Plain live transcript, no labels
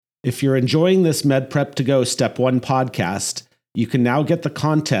If you're enjoying this Med Prep to Go Step 1 podcast, you can now get the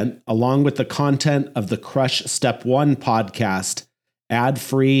content along with the content of the Crush Step 1 podcast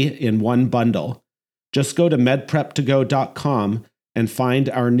ad-free in one bundle. Just go to medprep2go.com and find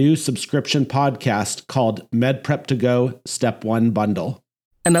our new subscription podcast called Med Prep to Go Step 1 Bundle.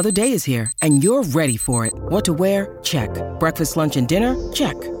 Another day is here, and you're ready for it. What to wear? Check. Breakfast, lunch, and dinner?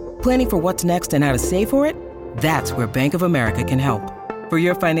 Check. Planning for what's next and how to save for it? That's where Bank of America can help. For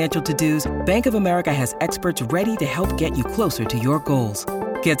your financial to-dos, Bank of America has experts ready to help get you closer to your goals.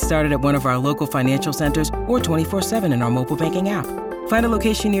 Get started at one of our local financial centers or 24/7 in our mobile banking app. Find a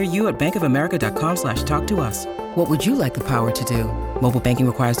location near you at bankofamerica.com/talktous. What would you like the power to do? Mobile banking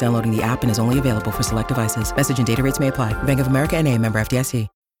requires downloading the app and is only available for select devices. Message and data rates may apply. Bank of America N.A., member FDIC.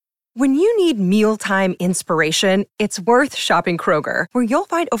 When you need mealtime inspiration, it's worth shopping Kroger, where you'll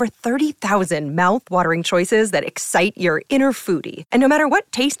find over 30,000 mouth-watering choices that excite your inner foodie. And no matter what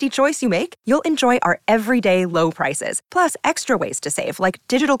tasty choice you make, you'll enjoy our everyday low prices, plus extra ways to save, like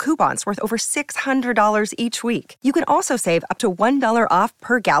digital coupons worth over $600 each week. You can also save up to $1 off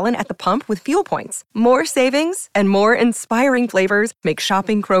per gallon at the pump with fuel points. More savings and more inspiring flavors make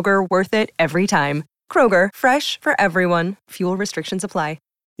shopping Kroger worth it every time. Kroger, fresh for everyone. Fuel restrictions apply.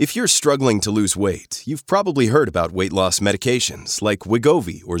 If you're struggling to lose weight, you've probably heard about weight loss medications like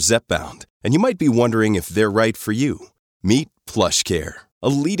Wegovy or Zepbound, and you might be wondering if they're right for you. Meet PlushCare, a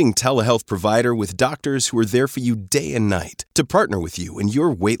leading telehealth provider with doctors who are there for you day and night to partner with you in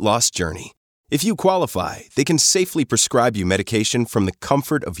your weight loss journey. If you qualify, they can safely prescribe you medication from the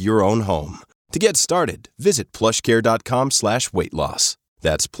comfort of your own home. To get started, visit plushcare.com/weightloss.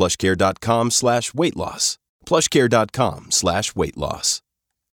 That's plushcare.com/weightloss. plushcare.com/weightloss.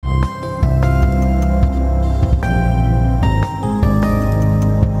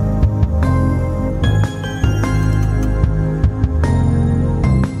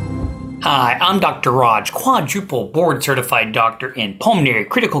 Hi, I'm Dr. Raj, quadruple board-certified doctor in pulmonary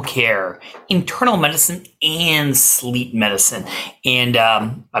critical care, internal medicine, and sleep medicine. And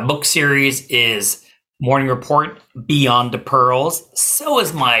my book series is Morning Report, Beyond the Pearls. So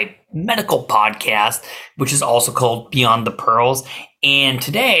is my medical podcast, which is also called Beyond the Pearls. And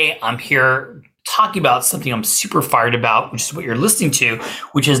today I'm here talking about something I'm super fired about, which is what you're listening to,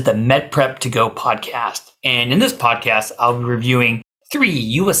 which is the Med Prep to Go podcast. And in this podcast, I'll be reviewing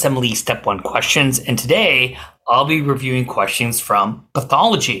 3 USMLE Step 1 questions. And today I'll be reviewing questions from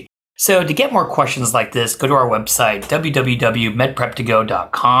Pathology. So to get more questions like this, go to our website,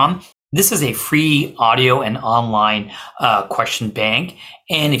 www.medprep2go.com. This is a free audio and online question bank.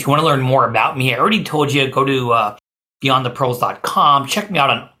 And if you want to learn more about me, I already told you, go to beyondthepearls.com. Check me out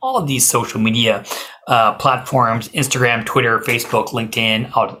on all of these social media platforms, Instagram, Twitter, Facebook,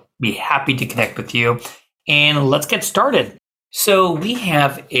 LinkedIn. I'll be happy to connect with you. And let's get started. So we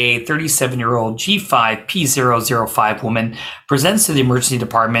have a 37-year-old G5P005 woman presents to the emergency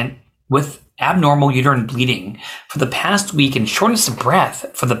department with abnormal uterine bleeding for the past week and shortness of breath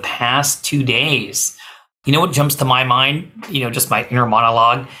for the past 2 days. You know what jumps to my mind? Just my inner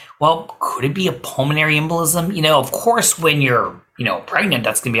monologue. Well, could it be a pulmonary embolism? Of course, when you're, pregnant,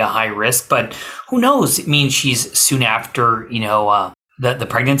 that's going to be a high risk, but who knows? It means she's soon after, the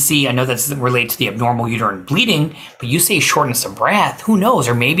pregnancy. I know that doesn't relate to the abnormal uterine bleeding, but you say shortness of breath. Who knows?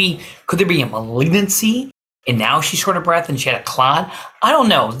 Or maybe could there be a malignancy and now she's short of breath and she had a clot? I don't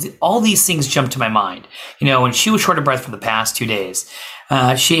know. All these things jump to my mind. And she was short of breath for the past 2 days.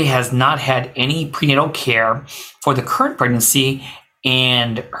 She has not had any prenatal care for the current pregnancy,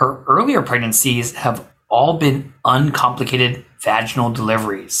 and her earlier pregnancies have all been uncomplicated vaginal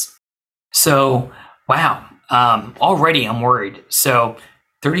deliveries. So, wow. Already I'm worried. So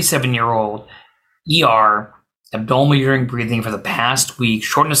 37-year-old ER, abdominal uterine bleeding for the past week,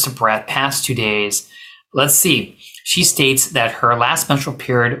 shortness of breath, past 2 days. Let's see. She states that her last menstrual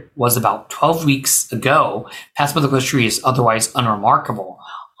period was about 12 weeks ago. Past medical history is otherwise unremarkable.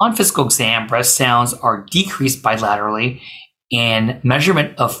 On physical exam, breast sounds are decreased bilaterally, and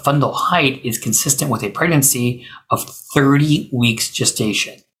measurement of fundal height is consistent with a pregnancy of 30 weeks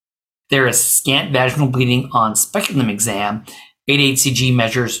gestation. There is scant vaginal bleeding on speculum exam. Beta HCG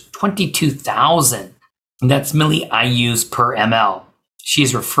measures 22,000, and that's milli-IUs per ml. She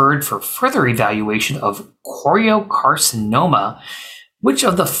is referred for further evaluation of choriocarcinoma. Which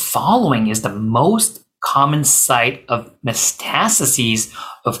of the following is the most common site of metastases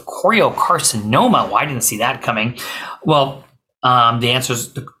of choriocarcinoma? Well, I didn't see that coming. Well, the answers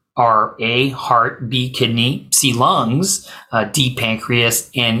are A, heart, B, kidney, C, lungs, D, pancreas,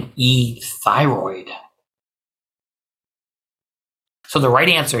 and E, thyroid. So the right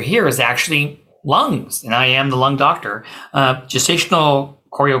answer here is actually lungs, and I am the lung doctor. Gestational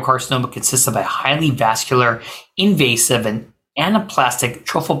choriocarcinoma consists of a highly vascular, invasive, and anaplastic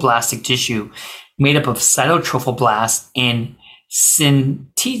trophoblastic tissue made up of cytotrophoblasts and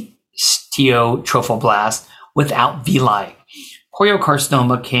syncytiotrophoblasts without villi.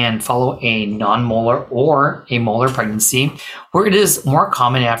 Choriocarcinoma can follow a non-molar or a molar pregnancy, where it is more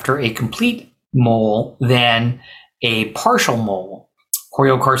common after a complete mole than a partial mole.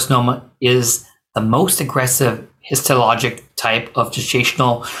 Choriocarcinoma is the most aggressive histologic type of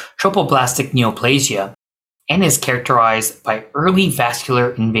gestational trophoblastic neoplasia and is characterized by early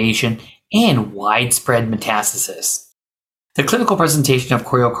vascular invasion and widespread metastasis. The clinical presentation of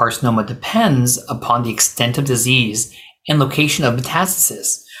choriocarcinoma depends upon the extent of disease and location of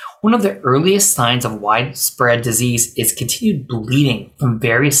metastasis. One of the earliest signs of widespread disease is continued bleeding from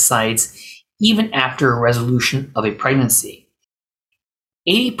various sites even after resolution of a pregnancy.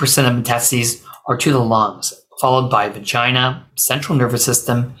 80% of metastases are to the lungs, followed by vagina, central nervous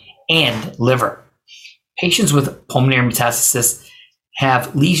system, and liver. Patients with pulmonary metastasis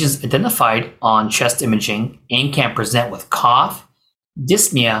have lesions identified on chest imaging and can present with cough,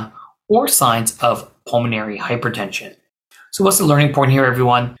 dyspnea, or signs of pulmonary hypertension. So what's the learning point here,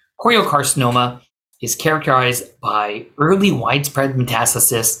 everyone? Choriocarcinoma is characterized by early widespread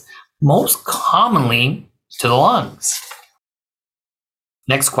metastasis, most commonly to the lungs.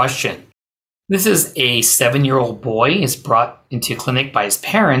 Next question. This is a 7-year-old boy is brought into clinic by his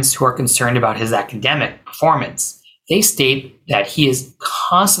parents who are concerned about his academic performance. They state that he is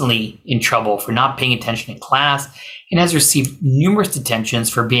constantly in trouble for not paying attention in class and has received numerous detentions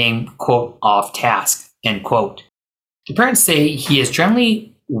for being, quote, off task, end quote. The parents say he is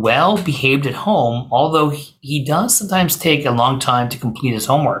generally well behaved at home, although he does sometimes take a long time to complete his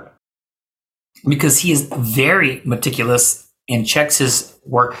homework because he is very meticulous and checks his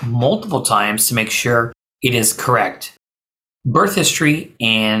work multiple times to make sure it is correct. Birth history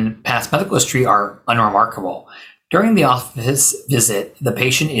and past medical history are unremarkable. During the office visit, the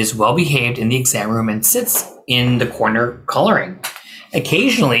patient is well behaved in the exam room and sits in the corner coloring.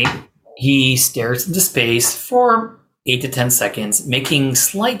 Occasionally, he stares into space for 8 to 10 seconds, making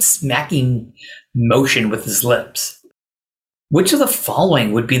slight smacking motion with his lips. Which of the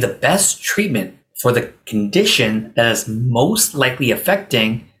following would be the best treatment for the condition that is most likely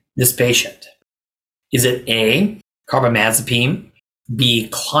affecting this patient? Is it A, carbamazepine, B,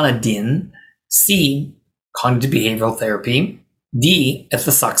 clonidine, C, cognitive behavioral therapy, D,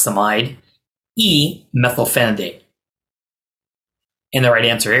 ethosuximide, E, methylphenidate? And the right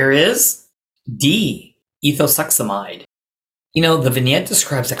answer here is D, ethosuximide. You know, the vignette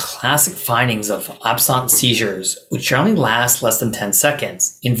describes the classic findings of absent seizures, which generally last less than 10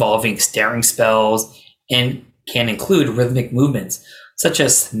 seconds, involving staring spells and can include rhythmic movements, such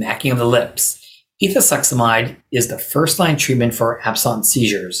as smacking of the lips. Ethosuximide is the first-line treatment for absent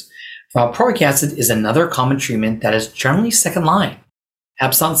seizures, valproic acid is another common treatment that is generally second line.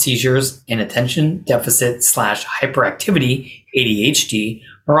 Absent seizures and attention deficit/hyperactivity, ADHD,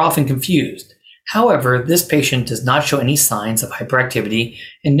 are often confused. However, this patient does not show any signs of hyperactivity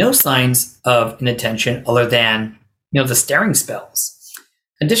and no signs of inattention other than, the staring spells.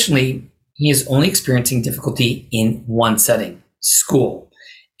 Additionally, he is only experiencing difficulty in one setting, school,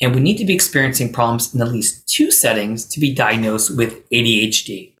 and would need to be experiencing problems in at least 2 settings to be diagnosed with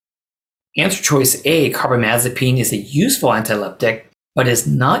ADHD. Answer choice A, carbamazepine, is a useful antileptic, but is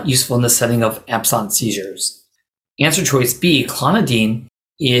not useful in the setting of absent seizures. Answer choice B, clonidine,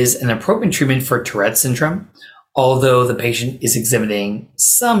 is an appropriate treatment for Tourette syndrome. Although the patient is exhibiting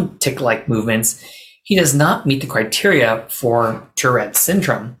some tic-like movements, he does not meet the criteria for Tourette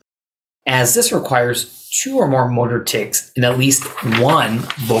syndrome, as this requires 2 or more motor tics and at least 1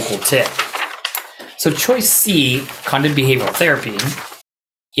 vocal tic. So choice C, cognitive behavioral therapy,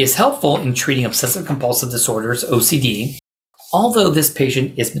 is helpful in treating obsessive compulsive disorders, OCD. Although this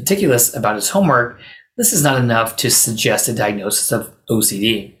patient is meticulous about his homework, this is not enough to suggest a diagnosis of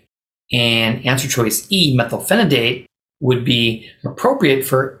OCD. And answer choice E, methylphenidate, would be appropriate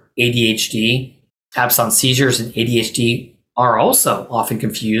for ADHD. Absent seizures and ADHD are also often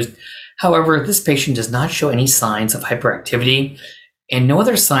confused. However, this patient does not show any signs of hyperactivity and no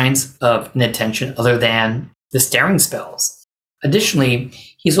other signs of inattention other than the staring spells. Additionally,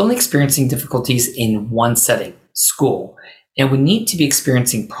 he is only experiencing difficulties in one setting, school, and would need to be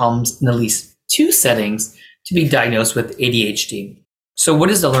experiencing problems in at least 2 settings to be diagnosed with ADHD. So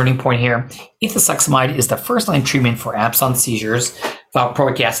what is the learning point here? Ethosuximide is the first-line treatment for absent seizures.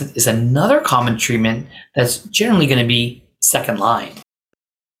 Valproic acid is another common treatment that's generally going to be second line.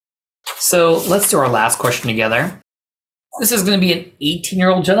 So let's do our last question together. This is going to be an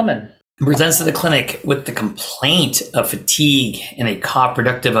 18-year-old gentleman presents to the clinic with the complaint of fatigue and a cough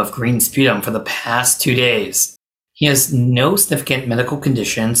productive of green sputum for the past 2 days. He has no significant medical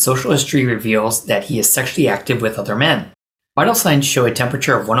condition. Social history reveals that he is sexually active with other men. Vital signs show a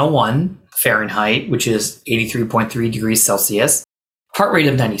temperature of 101 Fahrenheit, which is 83.3 degrees Celsius, heart rate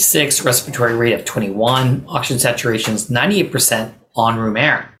of 96, respiratory rate of 21, oxygen saturation is 98% on room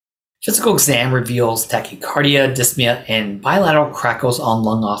air. Physical exam reveals tachycardia, dyspnea, and bilateral crackles on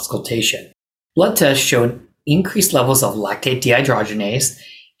lung auscultation. Blood tests showed increased levels of lactate dehydrogenase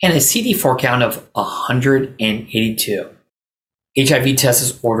and a CD4 count of 182. HIV test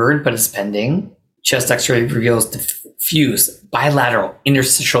is ordered but is pending. Chest x-ray reveals diffuse bilateral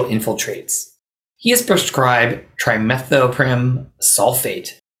interstitial infiltrates. He is prescribed trimethoprim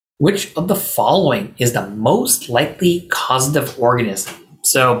sulfate. Which of the following is the most likely causative organism?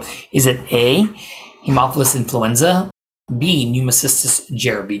 So is it A, Haemophilus influenza, B, Pneumocystis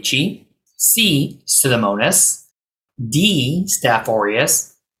jirovecii, C, Pseudomonas, D, Staph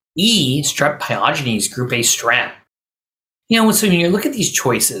aureus, E, Strep pyogenes, group A strep? So when you look at these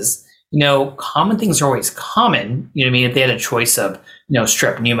choices, common things are always common. If they had a choice of,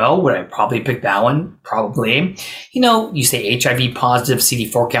 strep pneumo, would I probably pick that one? Probably. You say HIV positive,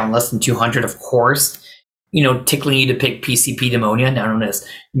 CD4 count less than 200, of course. Tickling you to pick PCP pneumonia, now known as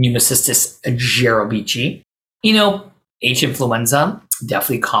Pneumocystis jirovecii. H. influenza,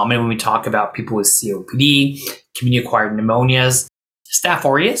 definitely common when we talk about people with COPD, community-acquired pneumonias. Staph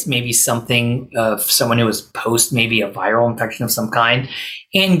aureus, maybe something of someone who was post maybe a viral infection of some kind.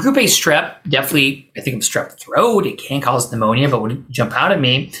 And group A strep, definitely, I think of strep throat. It can cause pneumonia, but would jump out at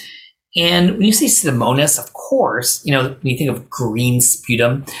me. And when you say Pseudomonas, of course, when you think of green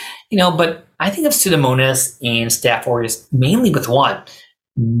sputum, but I think of Pseudomonas and Staph aureus mainly with one,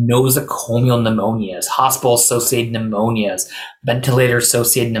 nosocomial pneumonias, hospital-associated pneumonias,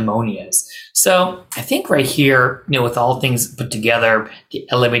 ventilator-associated pneumonias. So I think right here, with all things put together, the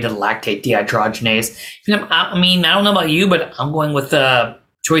elevated lactate dehydrogenase, I don't know about you, but I'm going with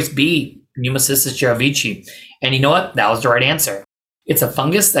choice B, Pneumocystis jirovecii. And you know what? That was the right answer. It's a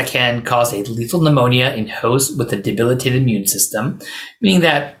fungus that can cause a lethal pneumonia in hosts with a debilitated immune system, meaning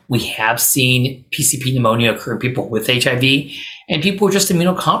that we have seen PCP pneumonia occur in people with HIV and people who are just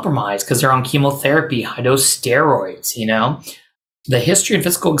immunocompromised because they're on chemotherapy, high-dose steroids, The history and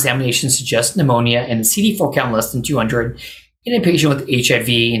physical examination suggests pneumonia and a CD4 count less than 200 in a patient with HIV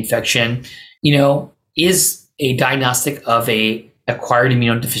infection, is a diagnostic of a acquired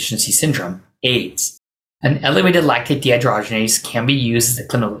immunodeficiency syndrome, AIDS. An elevated lactate dehydrogenase can be used as a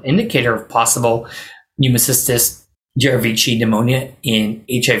clinical indicator of possible Pneumocystis jirovecii pneumonia in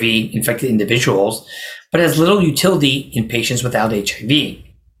HIV-infected individuals, but has little utility in patients without HIV.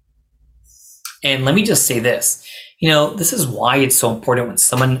 And let me just say this, this is why it's so important when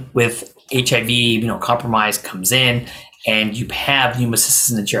someone with HIV, compromise comes in and you have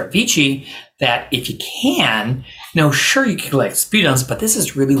Pneumocystis jirovecii, that if you can, sure you can collect sputums, but this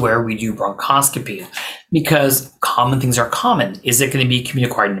is really where we do bronchoscopy because common things are common. Is it going to be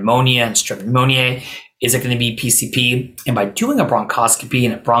community-acquired pneumonia and strep pneumoniae? Is it going to be PCP? And by doing a bronchoscopy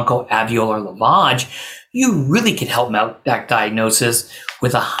and a bronchoalveolar lavage, you really can help out that diagnosis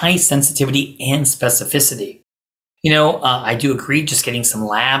with a high sensitivity and specificity. I do agree, just getting some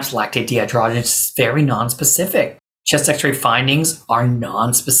labs, lactate dehydrogenase is very nonspecific. Chest x-ray findings are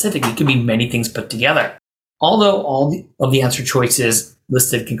nonspecific. It could be many things put together. Although all of the answer choices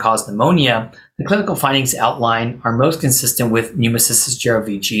listed can cause pneumonia, the clinical findings outlined are most consistent with Pneumocystis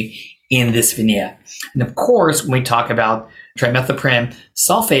jirovecii in this vignette. And of course, when we talk about trimethoprim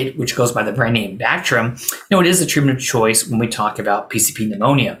sulfate, which goes by the brand name Bactrim, it is a treatment of choice when we talk about PCP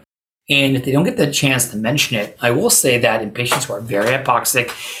pneumonia. And if they don't get the chance to mention it, I will say that in patients who are very hypoxic,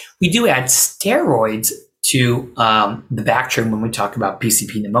 we do add steroids to the Bactrim when we talk about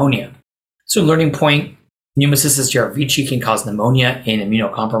PCP pneumonia. So learning point, Pneumocystis jirovecii can cause pneumonia in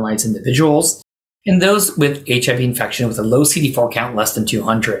immunocompromised individuals and those with HIV infection with a low CD4 count less than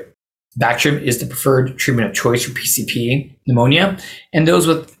 200. Bactrim is the preferred treatment of choice for PCP pneumonia and those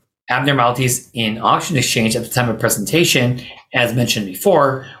with abnormalities in oxygen exchange at the time of presentation, as mentioned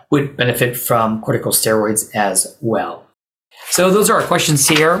before, would benefit from corticosteroids as well. So those are our questions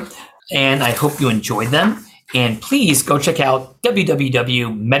here, and I hope you enjoyed them. And please go check out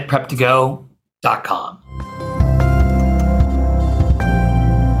www.medprep2go.com.